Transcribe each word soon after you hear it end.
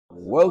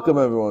Welcome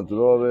everyone to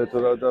the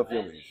Torah Daf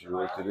Yomi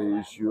Shiur.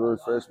 Today's Shiur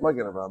 /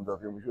 Magen Avraham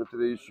Daf Yomi Shiur.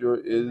 Today's Shiur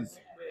is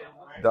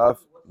Daf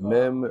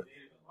Mem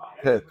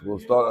Tet. We'll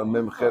start on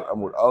Mem Chet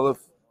Amud Aleph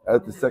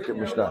at the second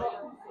Mishnah.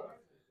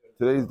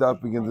 Today's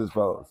Daf begins as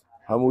follows: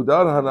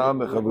 Hamudar Hana'am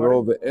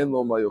Mechaviro ve'en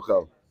lo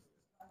ma'yochal.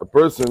 A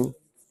person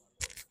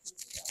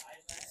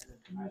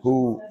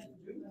who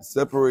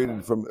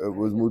separated from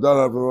was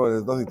Mudar Hana'am and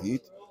has nothing to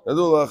eat.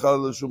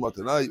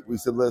 We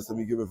said last time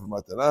you give it for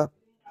matana,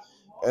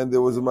 and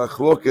there was a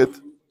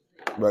machloket.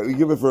 Right, we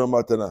give it for a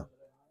matana,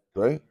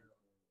 right?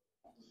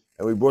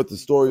 And we brought the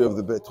story of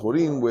the Bet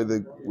Horim, where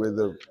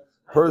the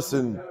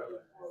person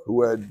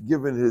who had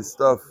given his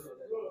stuff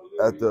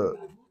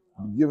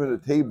given a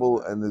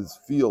table and his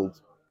field,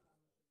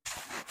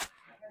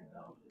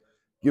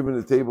 given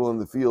a table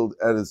and the field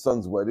at his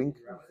son's wedding,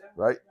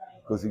 right?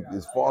 Because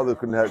his father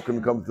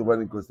couldn't come to the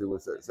wedding because they were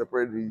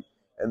separated,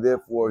 and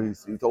therefore he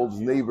told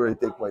his neighbor, "Hey,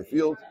 take my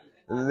field,"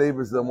 and the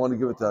neighbor said, "I want to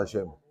give it to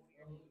Hashem,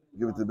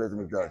 give it to Beit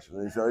HaMikdash."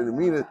 And he said, "I didn't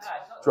mean it."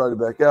 Tried to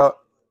back out.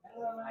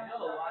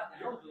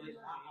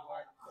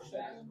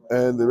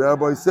 And the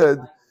rabbi said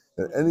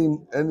that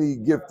any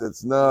gift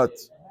that's not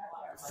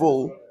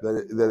full,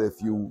 that if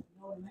you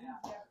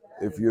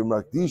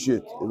makdish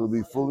it, it'll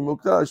be fully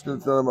mukdash, then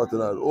it's not a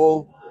matana at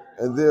all,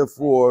 and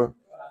therefore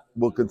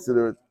we'll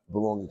consider it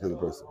belonging to the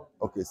person.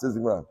 Okay, says the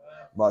Gemara.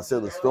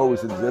 Ma'aseh the store. We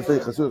said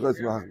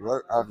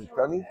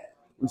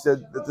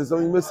that there's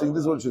something missing.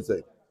 This is what it should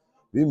say.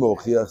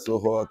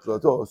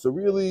 So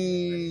really,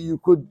 you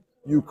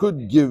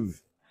could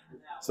give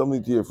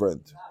something to your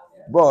friend.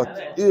 But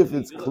if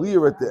it's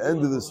clear at the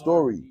end of the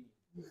story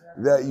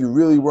that you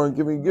really weren't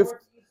giving a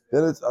gift,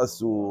 then it's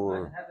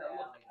asur.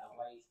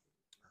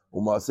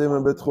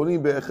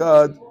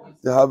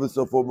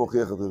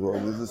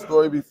 There's a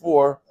story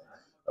before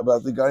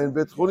about the guy in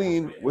Bet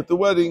Horin with the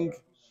wedding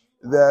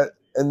that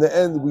in the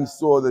end we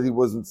saw that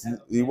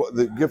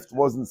the gift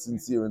wasn't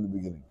sincere in the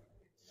beginning.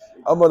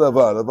 Amar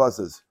Rava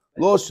says,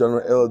 Lo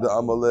shana ela de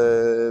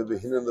amale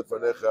v'hinan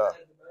lefanecha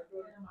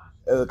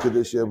ela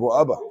kedei she'yavo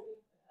Abba.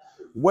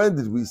 When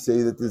did we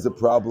say that there's a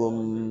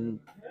problem?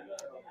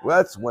 Well,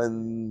 that's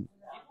when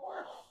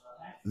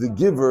the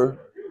giver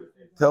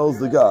tells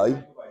the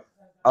guy,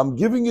 "I'm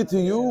giving it to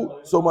you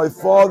so my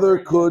father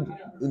could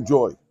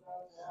enjoy."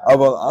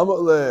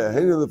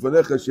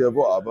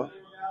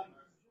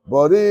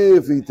 But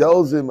if he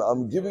tells him,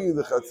 "I'm giving you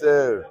the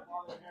chatzer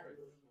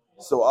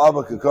so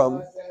Abba could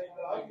come,"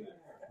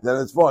 then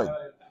it's fine.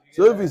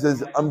 So if he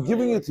says, "I'm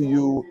giving it to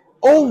you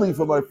only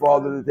for my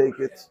father to take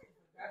it,"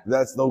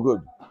 that's no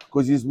good.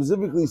 Because you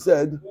specifically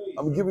said,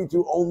 "I'm giving it to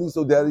you only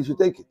so daddy should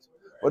take it."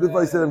 But if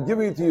I said, "I'm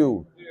giving it to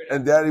you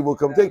and daddy will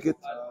come take it,"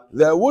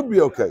 that would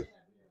be okay.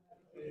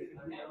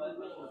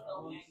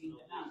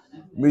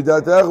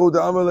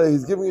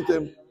 He's giving it to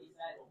him.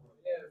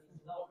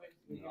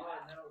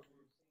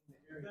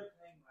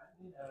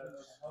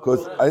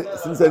 Because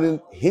since I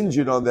didn't hinge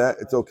it on that,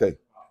 it's okay.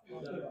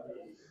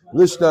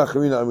 There's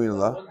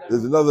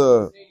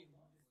another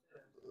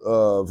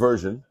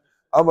version.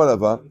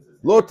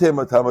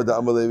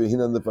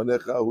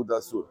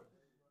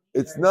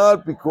 It's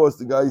not because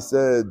the guy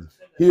said,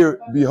 "Here,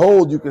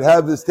 behold, you can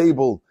have this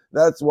table."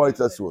 That's why it's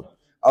asur.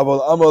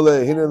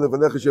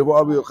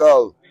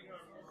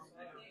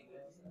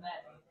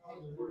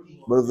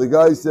 But if the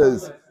guy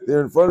says,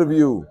 "They're in front of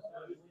you,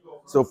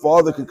 so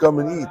father could come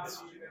and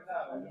eat,"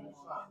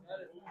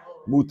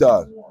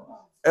 mutar.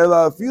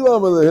 Asur.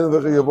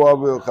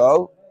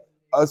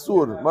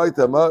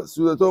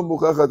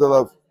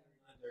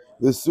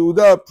 The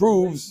Suda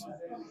proves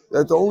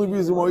that the only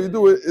reason why you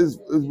do it is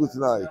with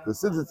Tanai. Because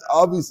since it's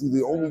obviously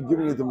they're only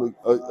giving it them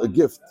a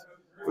gift,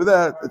 for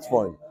that, it's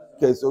fine.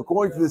 Okay, so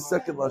according to the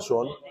second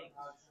Lashon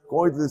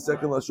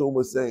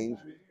was saying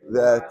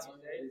that,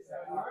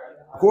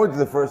 according to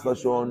the first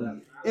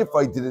Lashon, if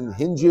I didn't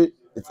hinge it,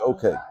 it's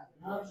okay.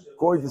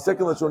 According to the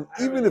second Lashon,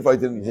 even if I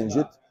didn't hinge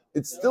it,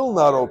 it's still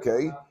not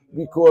okay,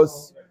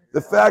 because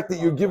the fact that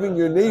you're giving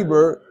your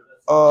neighbor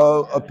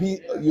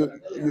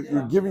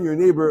you're giving your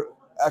neighbor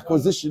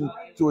acquisition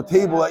to a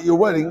table at your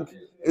wedding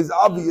is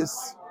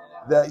obvious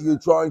that you're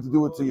trying to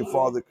do it so your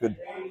father could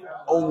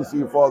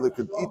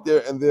eat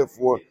there, and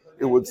therefore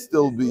it would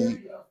still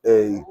be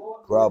a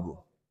problem.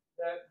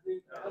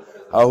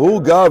 Ahu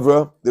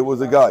Gavra, there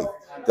was a guy,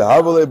 the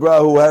Havel Ebra,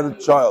 who had a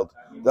child,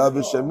 the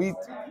Avishamit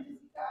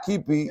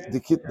Kipi the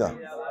Kitna,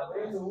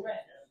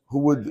 who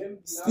would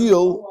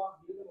steal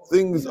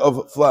things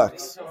of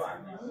flax.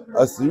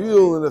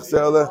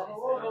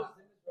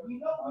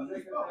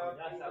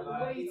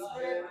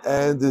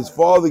 And his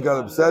father got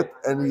upset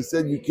and he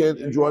said, "You can't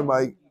enjoy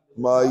my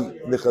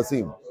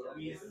nechasim."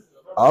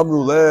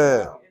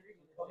 Amruleh.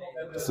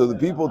 So the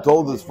people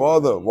told his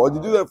father, "Why'd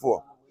you do that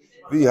for?"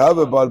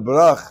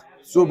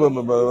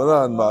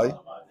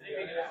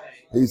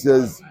 He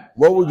says,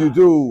 "What would you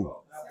do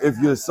if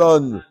your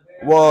son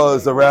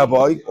was a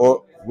rabbi,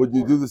 or would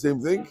you do the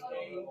same thing?"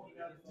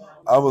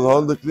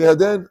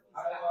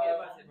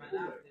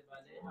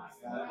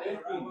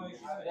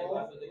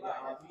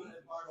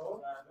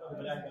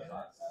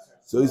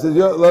 So he says,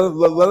 yeah,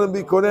 let him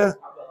be koneh.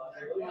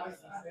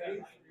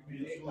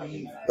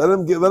 Let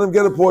him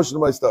get a portion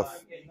of my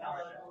stuff.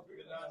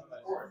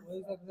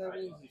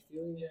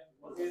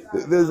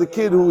 There's a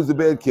kid who was a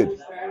bad kid,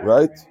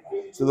 right?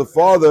 So the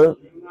father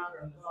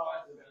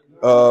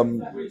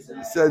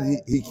said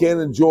he can't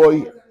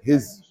enjoy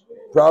his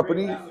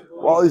property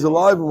while he's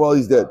alive and while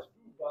he's dead.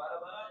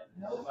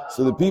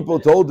 So the people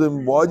told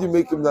him, why do you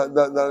make him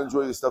not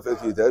enjoy your stuff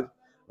after you're dead?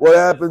 What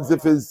happens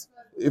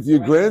if your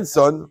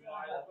grandson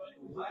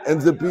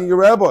ends up being a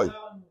rabbi?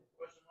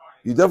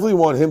 You definitely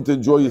want him to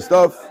enjoy your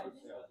stuff.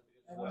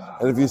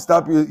 And if you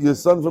stop your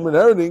son from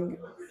inheriting,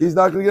 he's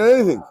not going to get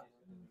anything.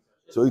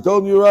 So he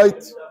told him, you're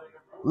right.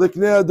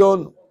 Liknei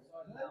Adon.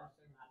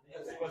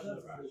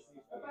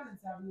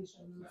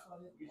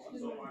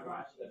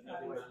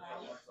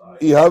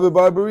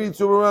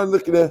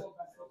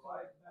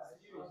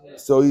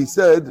 So he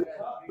said,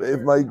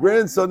 if my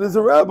grandson is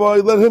a rabbi,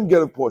 let him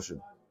get a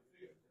portion.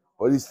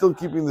 But he's still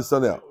keeping the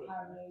son out.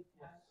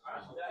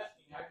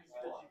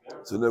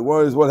 So the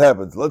worry is what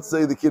happens. Let's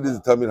say the kid is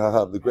a Talmid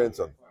Chacham, the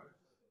grandson.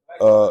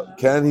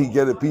 Can he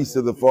get a piece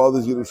of the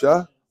father's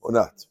Yerusha or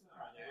not?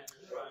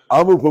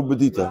 Amru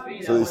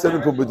Pumbedita. So they said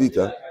in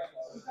Pumbedita,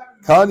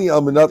 Kani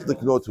Almanat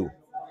Liknotu.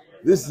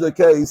 This is a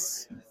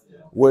case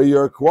where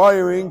you're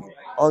acquiring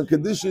on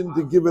condition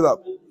to give it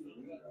up.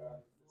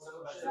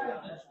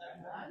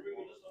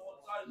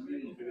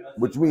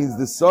 Which means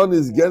the son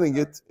is getting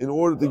it in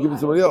order to give it to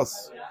somebody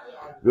else.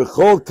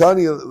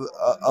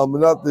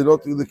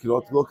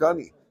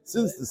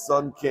 Since the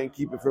son can't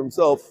keep it for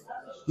himself,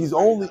 he's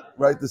only,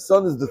 right, the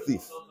son is the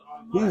thief.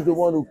 He's the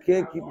one who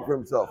can't keep it for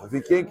himself. If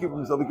he can't keep it for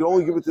himself, he can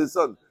only give it to his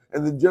son.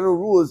 And the general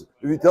rule is,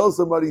 if you tell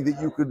somebody that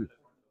you could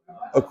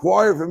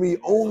acquire from me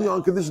only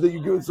on condition that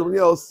you give it to somebody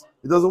else,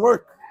 it doesn't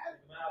work.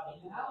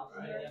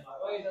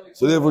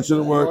 So therefore it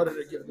shouldn't work. In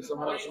order to give it to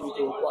someone else, you need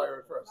to acquire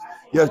it first.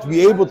 You have to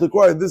be able to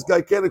acquire. This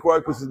guy can't acquire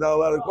because he's not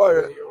allowed to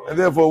acquire, and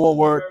therefore it won't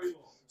work.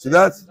 So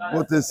that's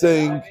what they're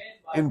saying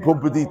in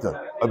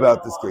Pumbedita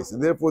about this case.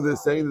 And therefore they're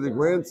saying that the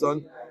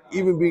grandson,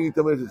 even being a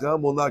Talmid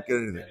Chacham, will not get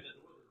anything.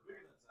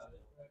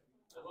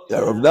 Yeah,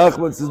 Rav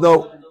Nachman says,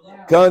 no.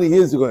 Kani,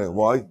 here's the going.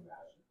 Why?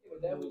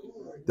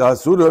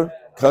 Da'asura,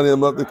 Kani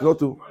Amat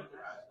Liknotu.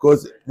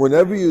 Because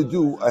whenever you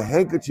do a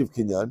handkerchief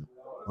kinyan,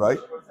 right?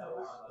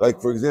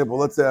 Like, for example,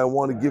 let's say I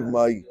want to give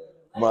my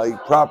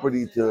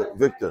property to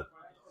Victor.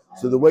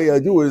 So the way I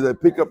do it is I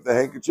pick up the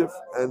handkerchief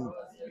and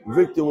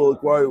Victor will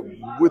acquire,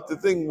 with the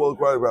thing, will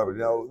acquire the property.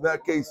 Now, in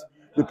that case,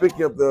 you're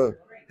picking up the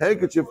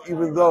handkerchief,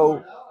 even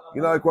though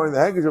you're not acquiring the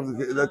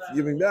handkerchief, that's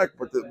giving back,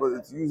 but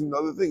it's using the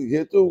other thing.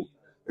 Here too,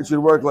 it should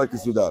work like a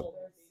Sudan.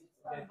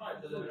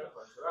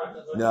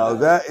 Now,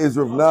 that is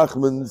Rav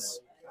Nachman's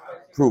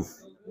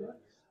proof.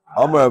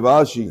 Amar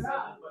Avashi,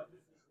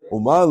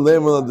 Uman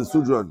Leman the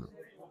Sudran.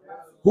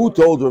 Who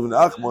told Rav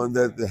Nachman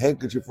that the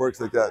handkerchief works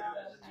like that?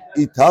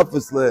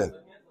 Itafis le.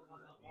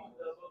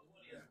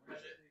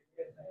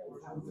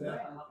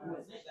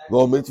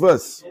 Lo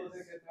mitzvahs.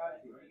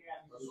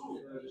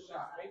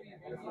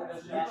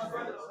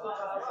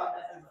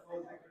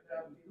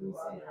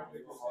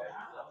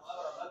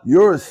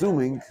 You're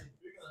assuming,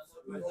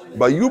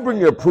 by you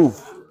bringing a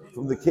proof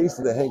from the case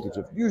of the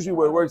handkerchief, usually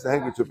where it works, the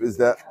handkerchief is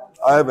that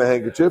I have a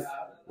handkerchief,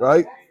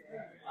 right?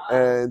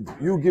 And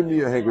you give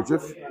me a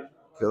handkerchief.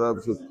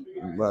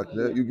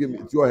 You give me,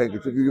 it's your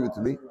handkerchief, you give it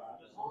to me.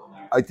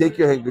 I take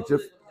your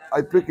handkerchief,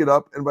 I pick it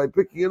up, and by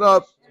picking it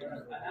up,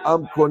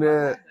 I'm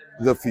koneh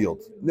the field.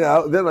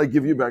 Now, then I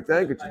give you back the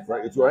handkerchief,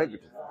 right? It's your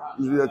handkerchief.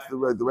 Usually that's the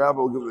rabbi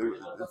will give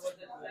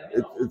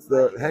it's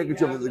the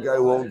handkerchief of the guy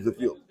who owns the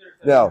field.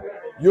 Now,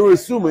 you're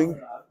assuming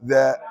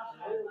that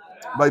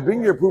by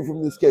bringing your proof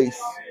from this case,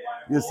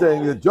 you're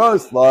saying that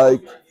just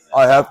like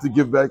I have to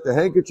give back the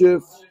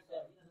handkerchief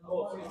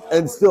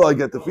and still I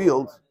get the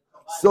field,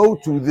 so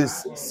to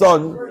this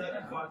son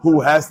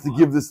who has to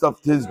give this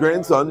stuff to his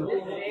grandson,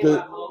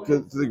 to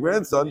the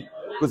grandson,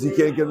 because he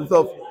can't get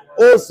himself,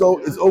 also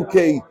it's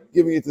okay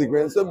giving it to the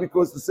grandson,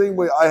 because the same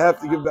way I have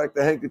to give back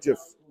the handkerchief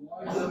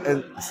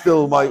and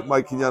still my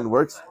kinyan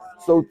works,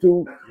 so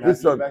too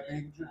this son.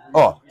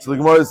 Oh, so the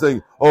Gemara is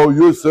saying, oh,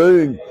 you're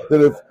saying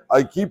that if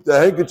I keep the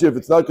handkerchief,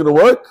 it's not going to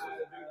work?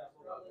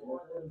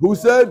 Who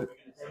said?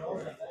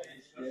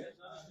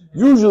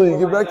 Usually you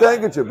give back the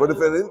handkerchief, but if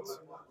it isn't,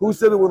 who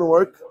said it wouldn't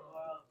work?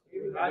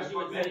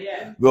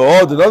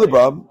 Another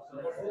problem.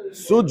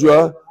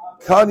 Sudra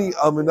kani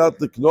aminat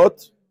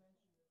liknot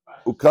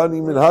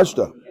ukani min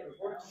hashta.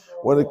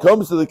 When it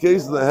comes to the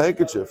case of the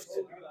handkerchief,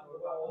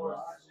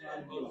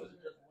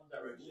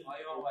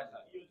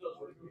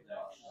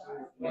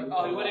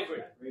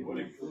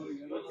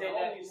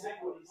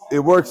 it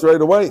works right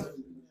away.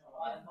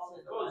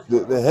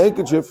 The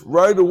handkerchief,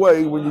 right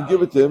away, when you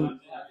give it to him,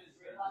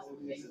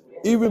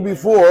 even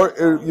before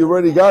you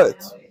already got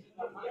it.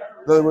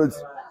 In other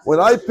words, when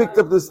I picked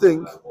up this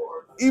thing,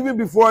 even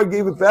before I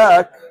gave it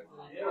back,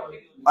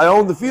 I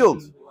own the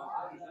field.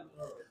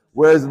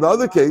 Whereas in the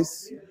other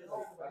case,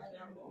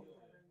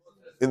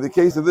 in the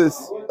case of this,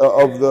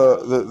 of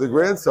the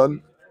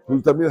grandson,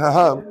 who's Talmid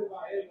Chacham,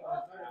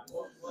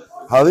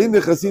 Halin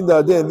nechasin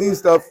da'adeh, and these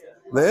stuff.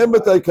 Le'em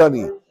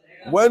b'taykani.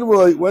 When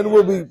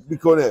will we be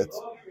konet?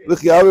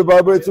 L'chiyav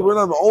b'bar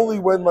b'etzubanam. Only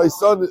when my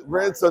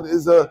grandson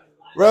is a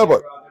rabbi.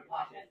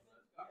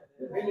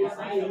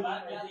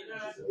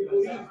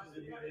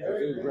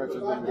 His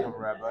grandson didn't become a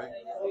rabbi.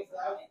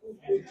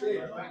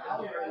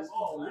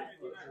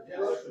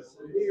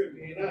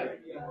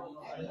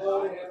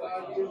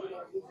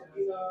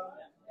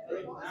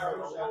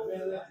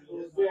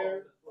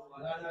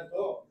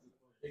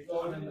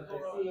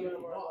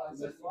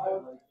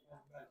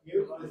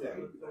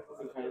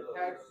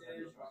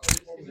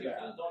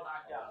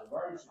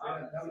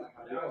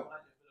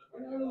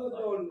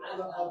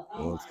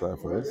 Well, let's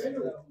clarify this.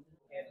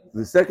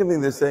 The second thing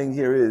they're saying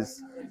here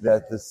is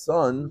that the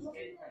son,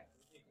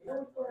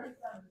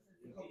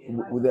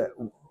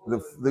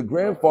 the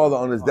grandfather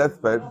on his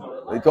deathbed,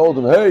 they told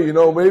him, hey,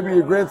 maybe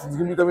your grandson's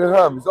going to be Talmid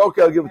Chacham. He said,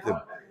 okay, I'll give it to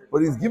him.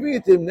 But he's giving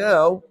it to him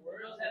now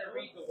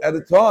at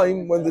a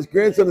time when this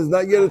grandson is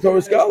not yet a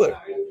Torah scholar.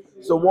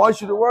 So why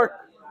should it work?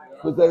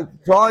 Because at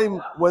the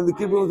time when the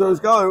kid was a Torah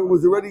scholar, it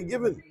was already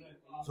given.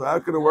 So how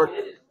could it work?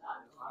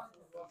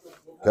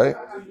 Okay.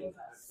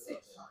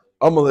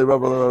 Amalei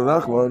Rabbi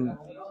Nachman.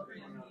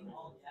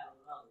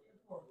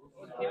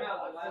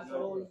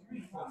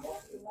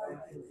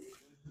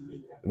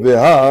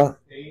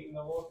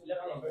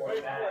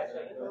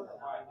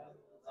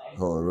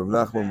 Rabbi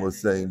Nachman was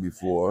saying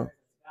before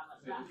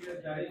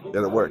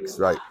that it works,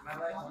 right?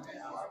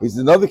 Here's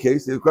another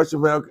case. There's a question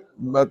about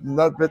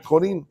not Bet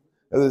Chorin.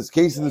 There's a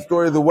case in the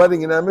story of the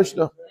wedding in our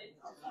Mishnah.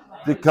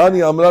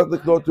 Tikani amrat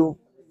leknotu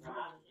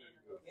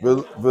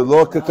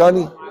velo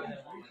kakani.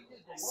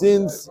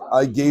 Since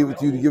I gave it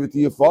to you to give it to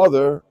your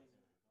father,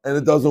 and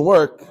it doesn't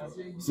work,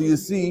 so you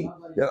see,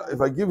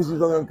 if I give you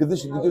something on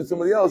condition to give it to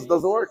somebody else, it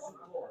doesn't work.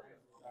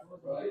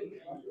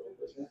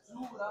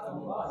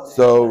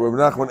 So Rabbi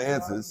Nachman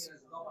answers,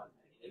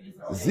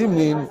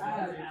 Zimnin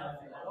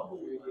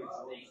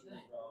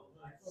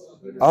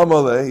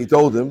Amale, he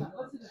told him,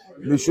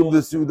 Mishum de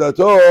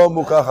Sudato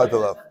Mukachat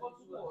alav.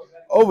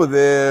 Over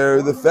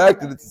there, the fact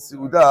that it's a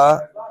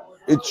Suda,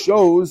 it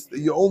shows that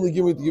you're only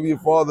giving it to give your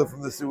father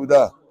from the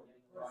Suda.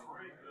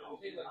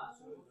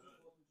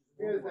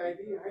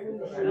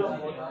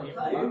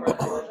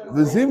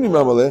 V'zimni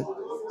Mamale,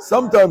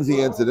 sometimes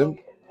he answered him,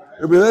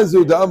 Rabbi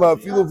Lezu Dama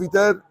Filu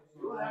Viter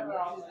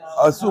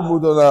Asu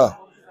Mudona.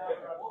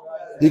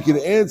 He can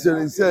answer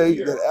and say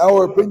that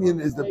our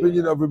opinion is the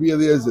opinion of Rabbi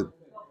Eliezer,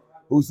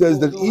 who says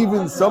that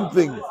even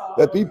something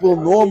that people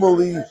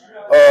normally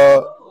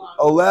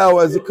allow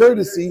as a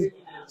courtesy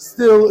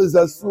still is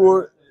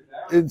asur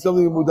in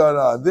something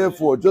mudana.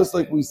 Therefore, just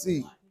like we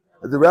see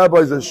that the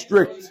rabbis are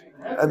strict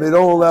and they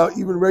don't allow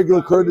even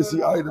regular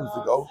courtesy items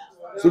to go,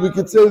 so we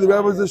could say the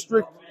rabbis are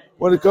strict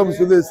when it comes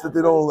to this, that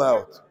they don't allow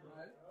it.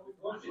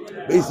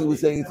 Basically, we're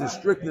saying it's a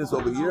strictness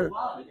over here,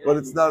 but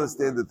it's not a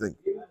standard thing.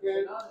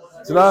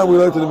 So now we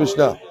learn to the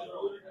Mishnah.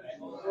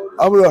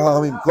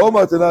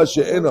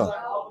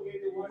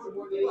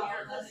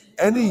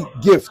 Any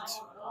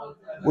gift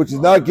which is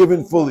not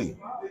given fully,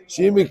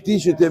 and if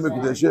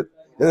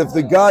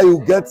the guy who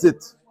gets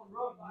it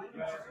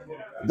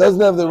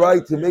doesn't have the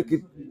right to make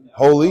it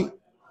holy,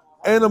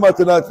 and a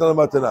matana, it's not a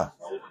matana.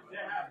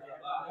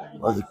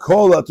 What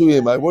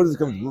does it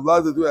come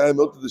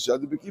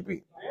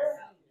to?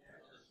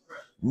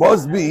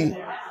 Must be,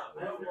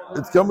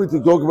 it's coming to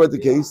talk about the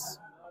case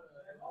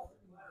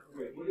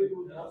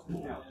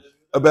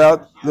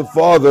about the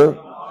father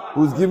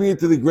who's giving it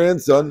to the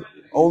grandson,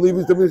 only if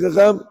he's Talmid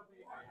Chacham.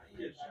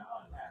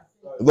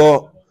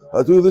 The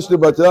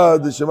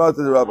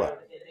Rabbah.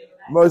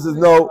 Gemara says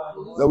no,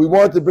 that we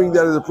want to bring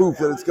that as a proof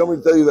that it's coming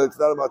to tell you that it's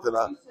not a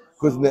matana,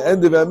 because in the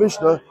end of our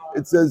Mishnah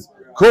it says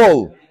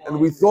kol, and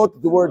we thought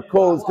that the word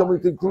kol is coming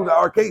to include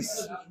our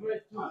case.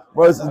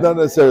 Gemara says not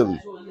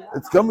necessarily.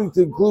 It's coming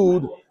to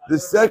include the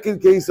second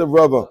case of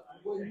Rabbah.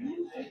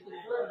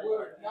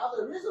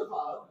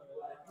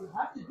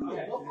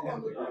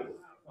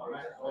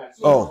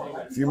 Oh,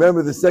 if you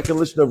remember, the second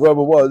lishon of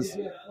Rabbah was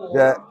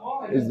that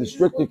is the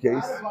stricter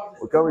case.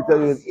 We're coming to tell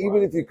you that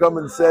even if you come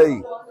and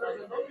say,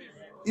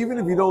 even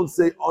if you don't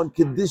say on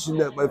condition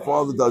that my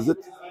father does it,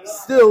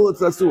 still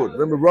it's asur.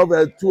 Remember, Rabbah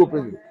had two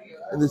opinions.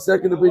 And the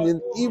second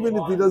opinion, even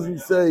if he doesn't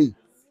say,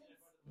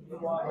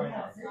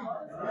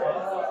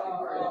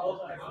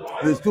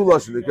 there's two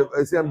lashon.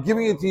 I say, I'm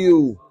giving it to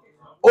you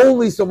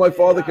only so my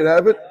father can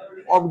have it,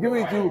 or I'm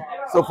giving it to you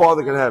so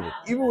father can have it.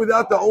 Even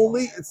without the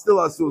only, it's still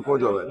asur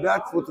according to Allah.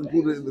 That's what's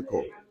included in the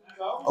call.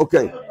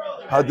 Okay.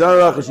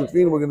 Hadara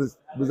Hashufin, we're going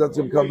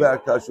to come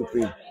back to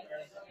Hashufin.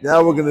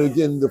 Now we're going to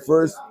begin the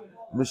first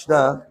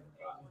Mishnah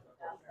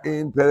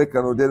in Perek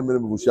Hanoder Min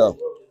Mevushal.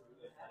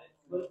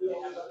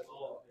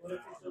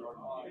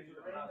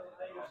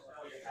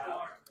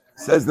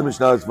 Says the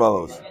Mishnah as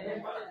follows.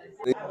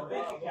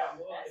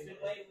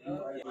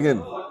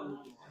 Again,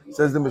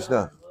 says the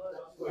Mishnah.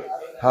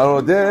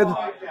 Hanoder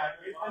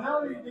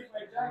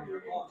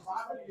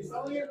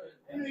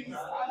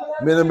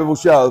Min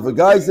Mevushal. If a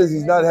guy says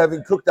he's not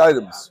having cooked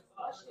items,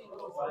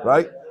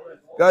 right?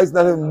 Guy's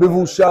not having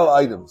Mevushal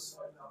items.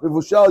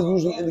 Mevushal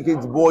usually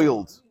indicates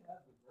boiled.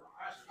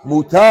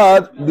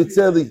 Mutad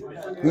bitzeli.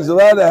 He's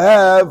allowed to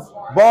have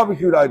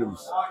barbecued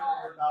items,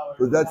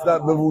 but that's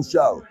not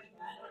mevushal.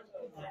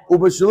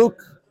 Ubashaluk.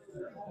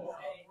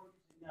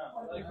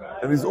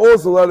 And he's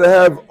also allowed to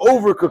have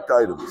overcooked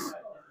items.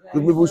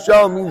 Because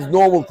mevushal means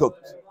normal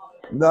cooked,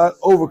 not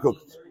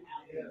overcooked.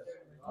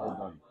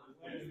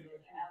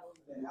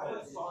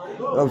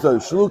 I'm sorry,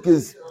 shluk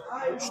is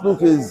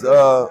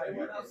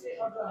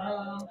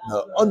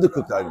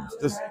undercooked items,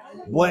 just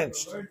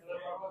blanched.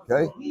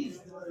 Okay?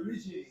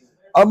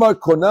 Amar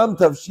konam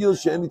tavshil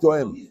she'eni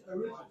toem.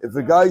 If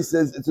a guy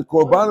says it's a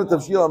korban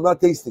tavshil, I'm not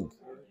tasting.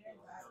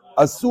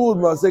 Asur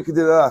ma'aseh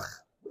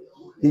k'derach.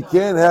 He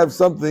can't have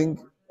something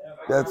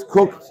that's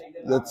cooked,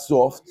 that's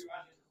soft.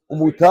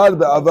 Umutar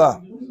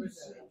be'ava.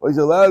 But he's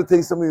allowed to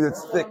taste something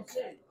that's thick.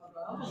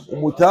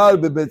 Umutar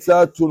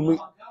be'betzah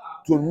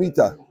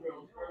turmita.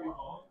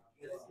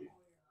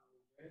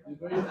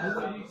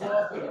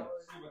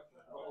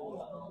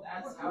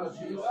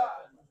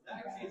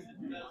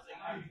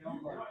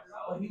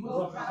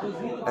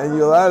 And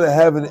you're allowed to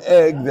have an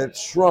egg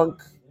that's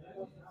shrunk.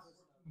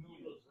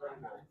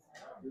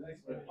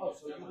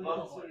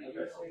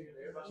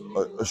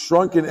 A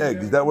shrunken egg.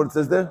 Is that what it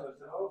says there?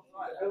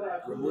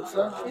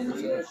 Remutza?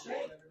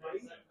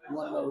 You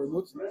want to know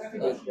remutza?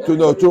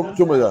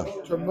 Tumada.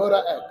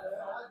 Tumura egg.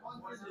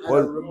 And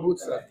a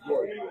remutza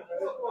board.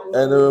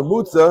 And a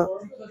remutza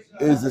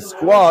is a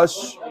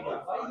squash.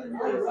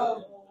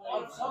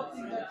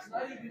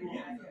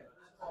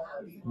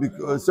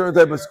 A certain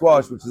type of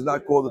squash, which is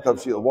not called a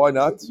tavshil. Why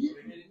not?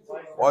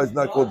 Why is it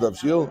not called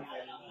tavshil?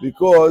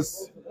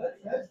 Because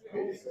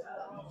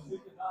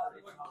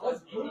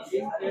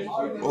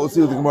we'll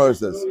see what the Gemara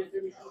says.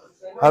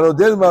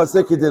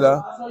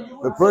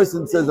 The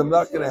person says, I'm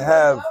not going to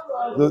have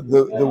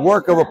the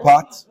work of a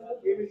pot.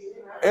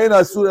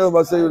 That's only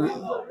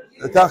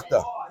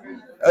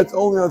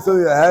on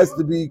something that has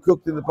to be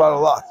cooked in the pot a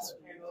lot.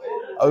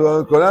 But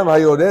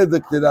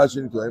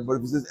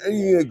if he says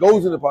anything that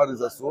goes in the pot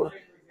is asur,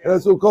 and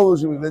that's what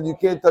then you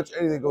can't touch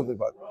anything that goes in the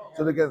pot.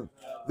 So again,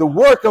 the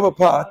work of a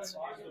pot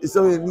is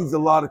something that needs a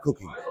lot of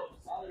cooking.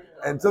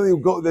 And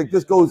something that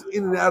just goes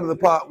in and out of the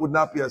pot would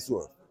not be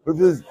asur. But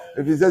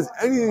if he says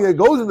anything that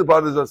goes in the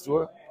pot is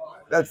asur,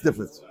 that's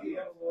different.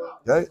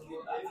 Okay?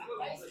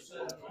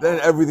 Then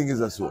everything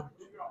is asur.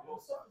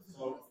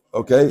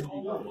 Okay?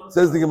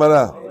 Says the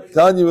Gemara.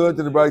 Tanya, we learned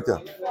in the Braita.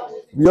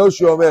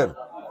 Yoshi Omer.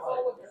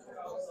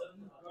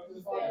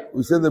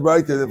 We said in the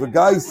Braita that if a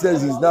guy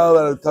says he's not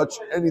allowed to touch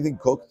anything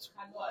cooked,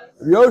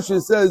 Yoshi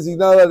says he's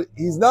not allowed,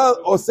 he's not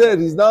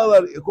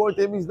allowed, according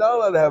to him, he's not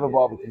allowed to have a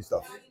barbecue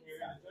stuff.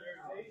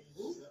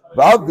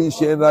 Even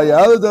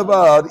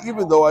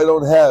though I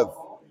don't have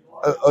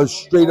a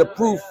straight up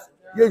proof,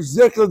 there's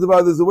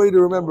a way to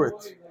remember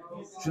it.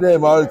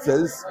 It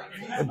says,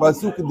 in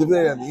Pasuk in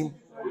Divrei Yamim,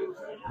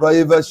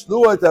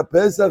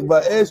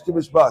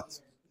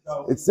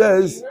 it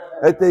says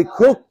that they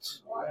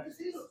cooked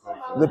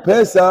the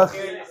Pesach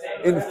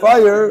in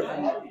fire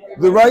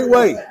the right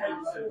way.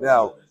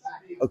 Now,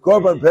 a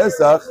korban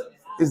Pesach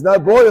is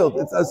not boiled;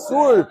 it's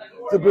asur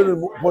to put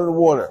in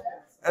water.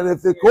 And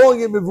if they're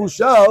calling it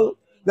mevushal,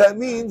 that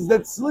means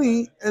that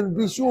sli and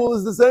bishul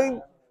is the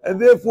same. And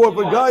therefore, if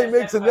a guy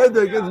makes a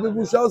neder against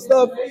mevushal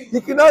stuff,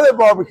 he cannot have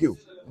barbecue.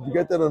 Did you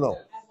get that or no?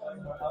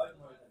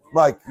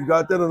 Mike, you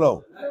got that or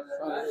no?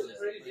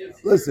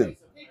 Listen,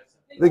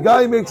 the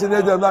guy makes a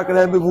neder, I'm not going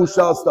to have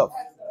mevushal stuff.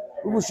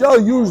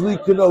 Mevushal usually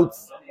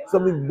connotes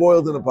something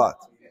boiled in a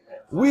pot.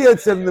 We had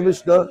said in the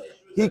Mishnah,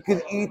 he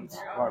can eat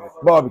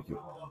barbecue.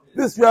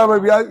 This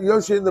Rabbi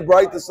Yoshi in the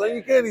Bright is saying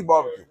you can't eat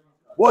barbecue.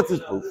 What's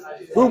his proof?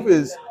 Proof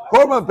is,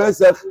 Korban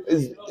Pesach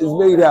is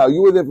made how?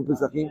 You were there for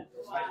Pesachim.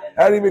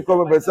 How do you make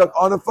Korban Pesach?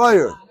 On a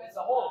fire.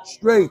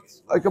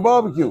 Straight, like a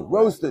barbecue,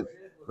 roasted,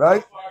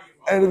 right?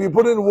 And if you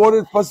put it in water,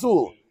 it's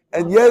pasul.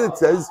 And yet it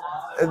says,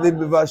 and they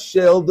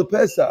mevashel the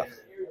Pesach.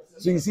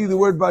 So you see the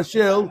word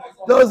bashel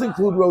does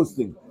include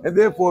roasting. And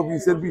therefore, if you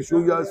said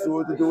bishul, you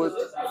asur to do it.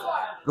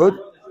 Good?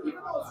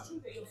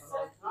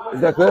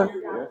 Is that clear?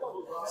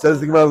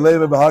 Says the Gemara,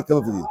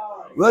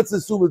 let's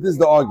assume that this is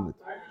the argument.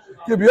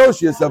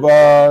 Yoshi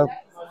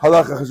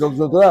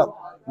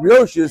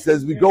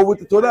says we go with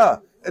the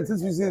Torah. And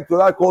since we see the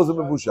Torah calls him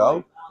a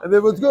bushal, and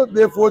therefore it's good,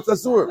 therefore it's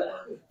asur.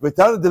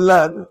 V'tana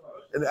Delan,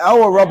 and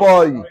our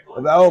rabbi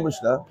of our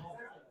Mishnah,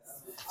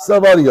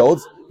 somebody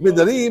else,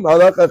 Midarim,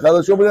 halacha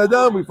chalashom b'nei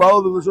adam, we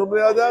follow the lashon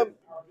b'nei adam.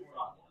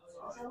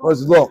 What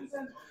is it? Look,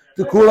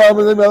 to kulam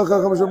halacha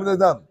chalashom b'nei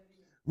adam.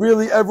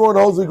 Really, everyone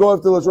holds we go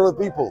after the lashon of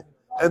people,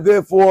 and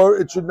therefore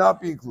it should not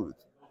be included.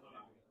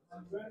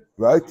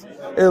 Right?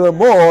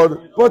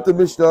 Elamor, but the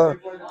Mishnah,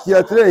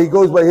 today he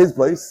goes by his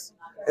place,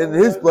 and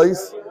in his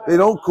place they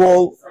don't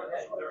call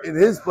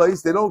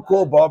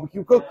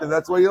barbecue cooked, and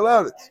that's why he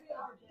allowed it.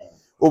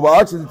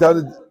 Right?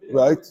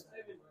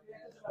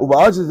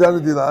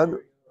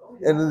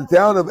 And in the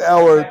town of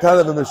our town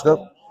of the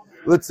Mishnah,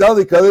 they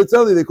call it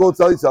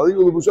tzali,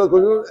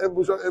 and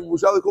bushal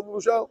they call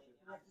bushal.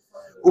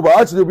 In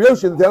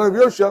the town of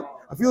Yosha,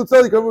 I feel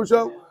tzali,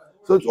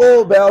 So it's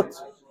all about,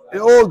 it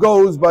all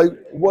goes by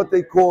what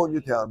they call in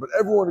your town. But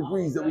everyone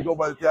agrees that we go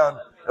by the town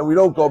and we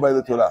don't go by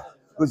the Torah.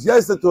 Because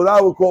yes, the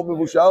Torah will call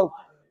Mevushal,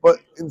 but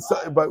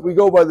we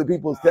go by the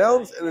people's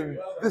towns, and in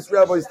this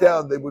rabbi's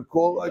town they would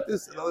call like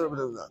this, and other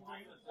rabbis not.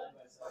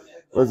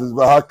 Versus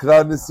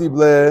V'hakra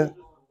Nesible.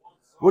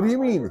 What do you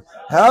mean?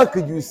 How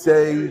could you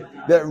say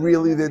that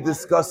really they're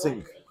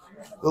discussing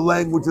the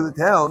language of the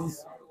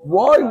towns?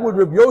 Why would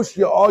Rabbi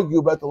Yoshia argue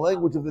about the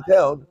language of the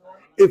town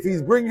if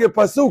he's bringing a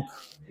pasuk?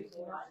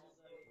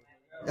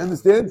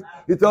 Understand?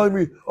 You're telling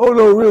me, oh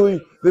no,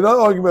 really, they're not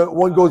arguing about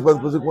one goes by the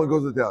pasuk, one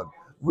goes to the town.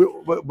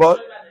 But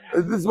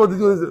this is what they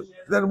do.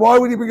 Then why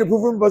would he bring a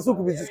proof from pasuk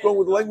if he's just going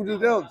with the language of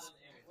the towns?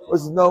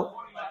 Versus no,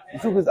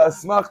 pasuk is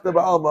asmachta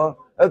ba'alma.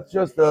 That's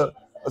just a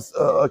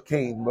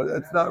cane, but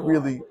it's not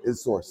really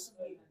his source.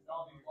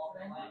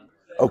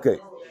 Okay,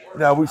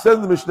 now we said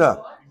in the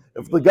Mishnah,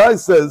 if the guy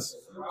says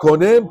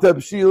konem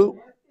tabshil,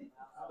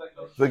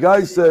 the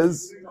guy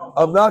says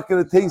I'm not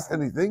going to taste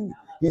anything.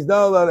 He's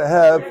not allowed to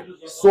have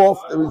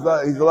soft.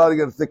 He's allowed to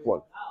get a thick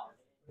one.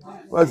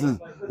 The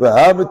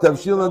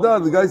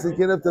guy said he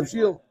can't have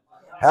tavshil.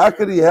 How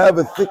could he have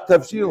a thick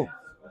tavshil?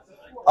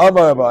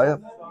 Amar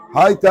Abaya,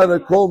 Hai Tana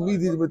kol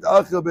midid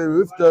mitachel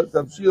be'rifta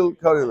tavshil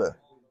karileh.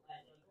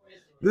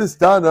 This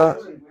Tana,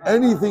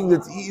 anything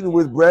that's eaten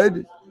with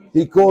bread,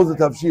 he calls it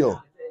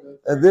tavshil.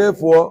 And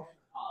therefore,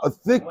 a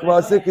thick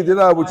maaseh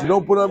kedera, which you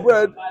don't put on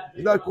bread,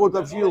 is not called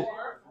tavshil.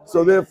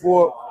 So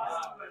therefore,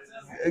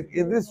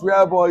 in this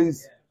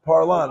rabbi's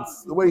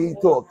parlance, the way he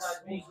talks,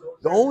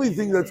 the only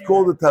thing that's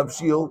called a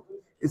tavshil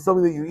is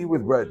something that you eat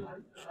with bread.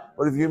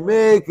 But if you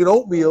make an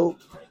oatmeal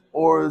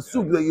or a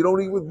soup that you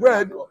don't eat with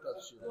bread,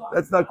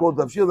 that's not called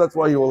tavshil. That's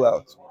why you allow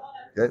it.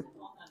 Okay?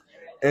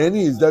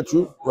 Any, is that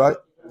true? Right?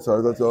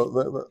 Sorry, that's all.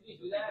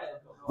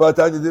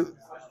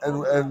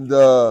 And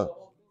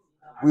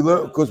we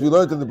learned, because we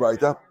learned in the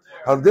Braita,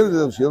 how to do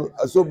the tavshil,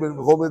 asur ben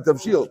chomen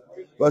tavshil,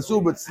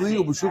 asur betzli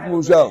ubeshuk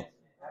mushal.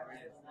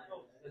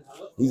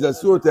 He's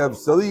asur to have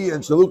sali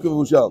and shaluk and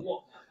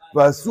mushal.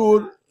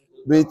 Asur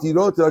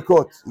betirot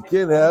rakot. You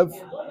can't have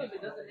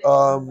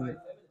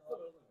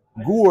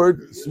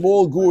gourd,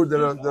 small gourd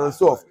that are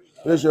soft.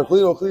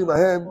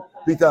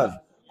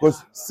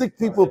 Because sick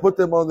people put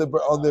them on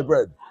their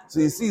bread. So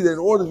you see that in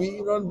order to be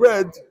eaten on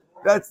bread,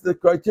 that's the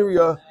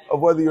criteria of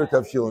whether you're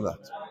tavshil or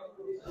not.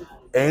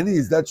 And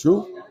is that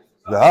true?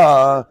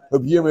 Rabbi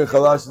Yirmiyah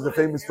Chalash is a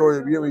famous story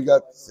that Rabbi Yirmiyah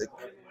got sick.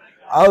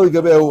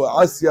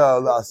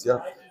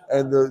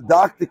 And the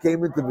doctor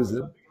came in to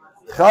visit him.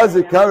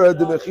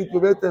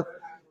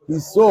 He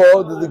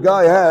saw that the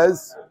guy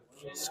has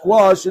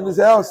squash in his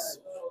house.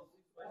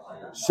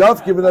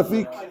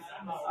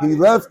 He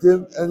left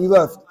him and he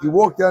left. He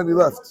walked down and he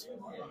left.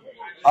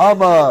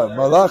 Amar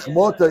Malach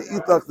Mota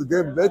Itach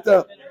L'Dem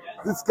Beta.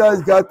 This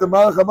guy's got the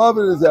Malach Hamav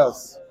in his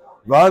house.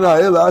 I'm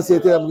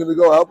going to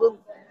go help him.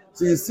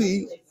 So you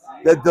see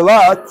that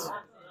Dalat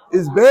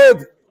is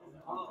bad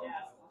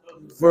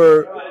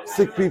for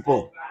sick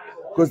people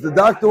because the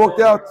doctor walked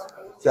out.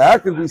 So how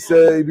could we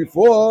say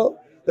before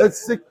that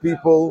sick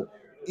people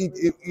eat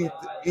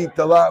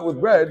Dalat with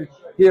bread?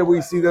 Here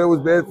we see that it was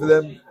bad for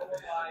them.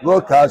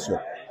 Lo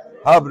kasha.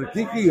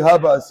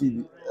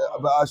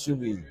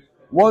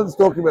 One's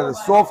talking about a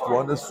soft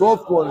one. A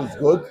soft one is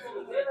good,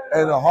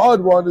 and a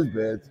hard one is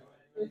bad.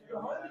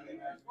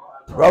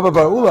 Rabbi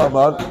Barula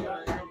Amar,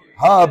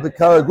 Ha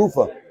Bekara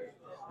Gufa.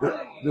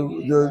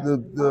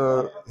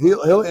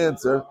 He'll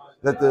answer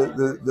that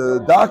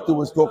the doctor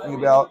was talking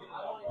about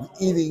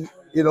eating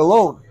it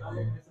alone.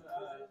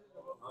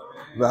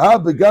 Ha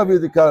Begavi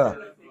Dekara.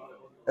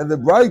 And the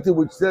Braita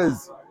which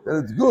says that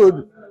it's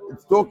good,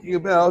 it's talking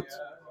about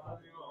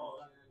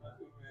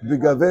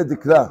Begave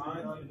Dekra.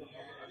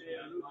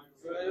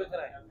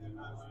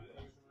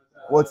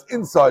 What's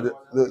inside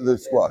the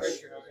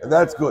squash. And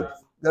that's good.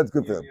 That's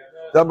good for them.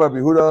 Damar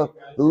Bihuda,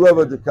 the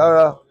lava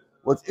dekara,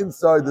 what's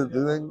inside the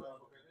thing,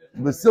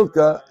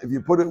 basilka, if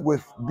you put it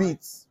with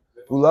beets,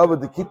 ulava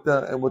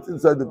dekitna, and what's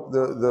inside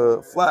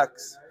the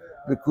flax,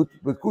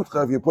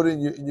 bekutcha, if you put it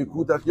in your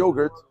kutach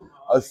yogurt,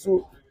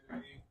 asur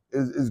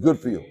is good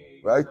for you,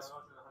 right?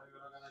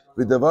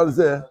 V'davar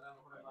zeh,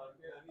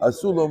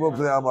 asur lo mov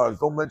amaretz.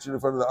 Don't mention in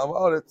front of the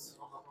amaretz,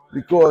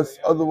 because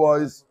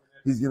otherwise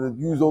he's going to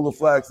use all the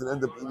flax and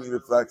end up eating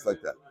the flax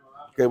like that.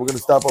 Okay, we're going to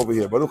stop over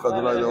here. Baruch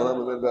Adonai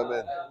Le'olam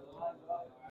Amen.